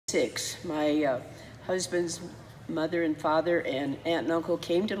My husband's mother and father and aunt and uncle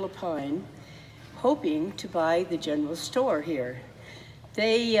came to La Pine hoping to buy the general store here.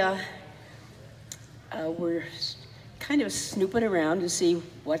 They were kind of snooping around to see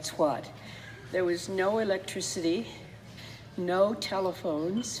what's what. There was no electricity, no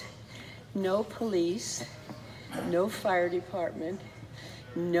telephones, no police, no fire department,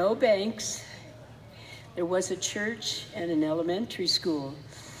 no banks. There was a church and an elementary school,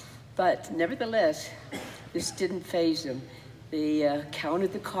 but nevertheless, this didn't faze them. They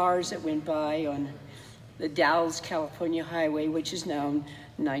counted the cars that went by on the Dalles, California highway, which is now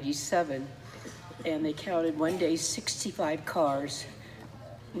 97. And they counted one day 65 cars,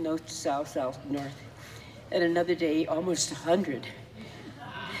 north, south, north. And another day, almost 100.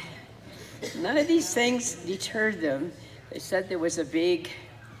 None of these things deterred them. They said there was a big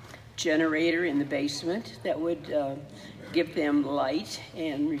generator in the basement that would give them light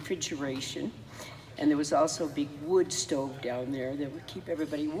and refrigeration. And there was also a big wood stove down there that would keep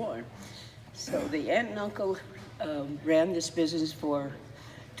everybody warm. So the aunt and uncle ran this business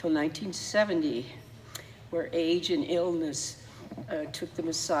till 1970, where age and illness took them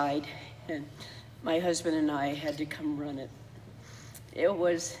aside, and my husband and I had to come run it. It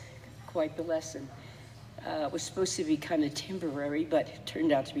was quite the lesson. It was supposed to be kind of temporary, but it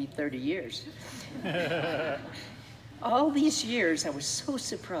turned out to be 30 years. All these years, I was so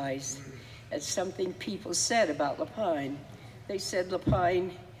surprised at something people said about La Pine. They said La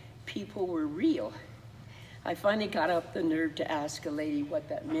Pine people were real. I finally got up the nerve to ask a lady what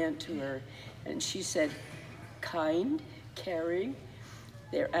that meant to her, and she said, kind, caring,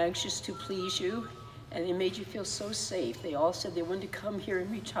 they're anxious to please you, and they made you feel so safe. They all said they wanted to come here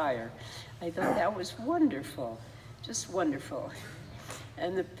and retire. I thought that was wonderful, just wonderful.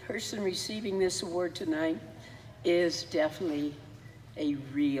 And the person receiving this award tonight is definitely a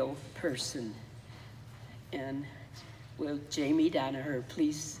real person. And will Jamie Danaher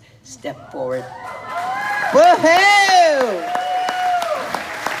please step forward? Woohoo!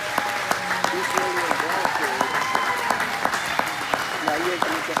 Now you're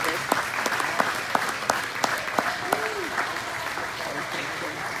gonna get this.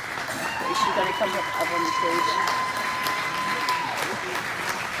 Is she gonna come up on the stage?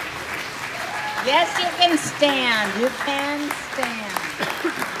 Yes, you can stand. You can stand.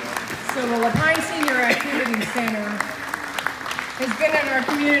 So the La Pine Senior Activity Center has been in our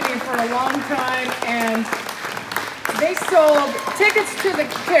community for a long time, and they sold tickets to the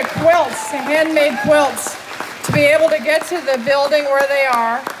quilts, handmade quilts, to be able to get to the building where they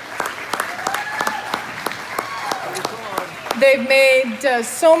are. They've made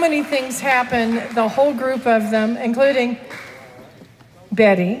so many things happen, the whole group of them, including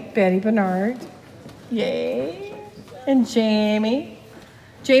Betty Bernard, yay, and Jamie.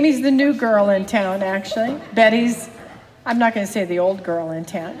 Jamie's the new girl in town, actually. Betty's, I'm not going to say the old girl in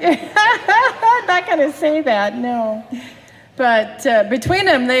town. I'm not going to say that, no. But between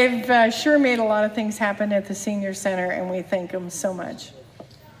them, they've sure made a lot of things happen at the Senior Center, and we thank them so much.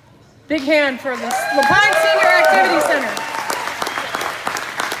 Big hand for the La Pine Senior Activity Center.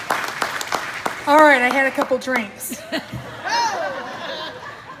 All right, I had a couple drinks. We're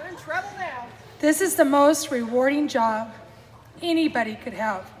in trouble now. This is the most rewarding job anybody could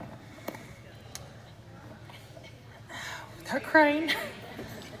have. Without crying.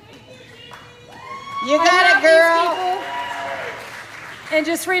 You got it, girl. And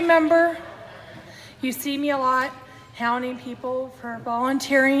just remember, you see me a lot hounding people for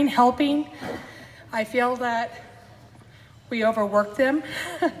volunteering, helping. I feel that we overwork them.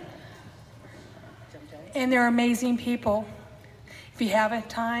 And they're amazing people. If you have a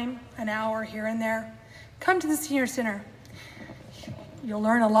time, an hour here and there, come to the Senior Center. You'll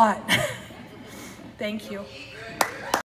learn a lot. Thank you.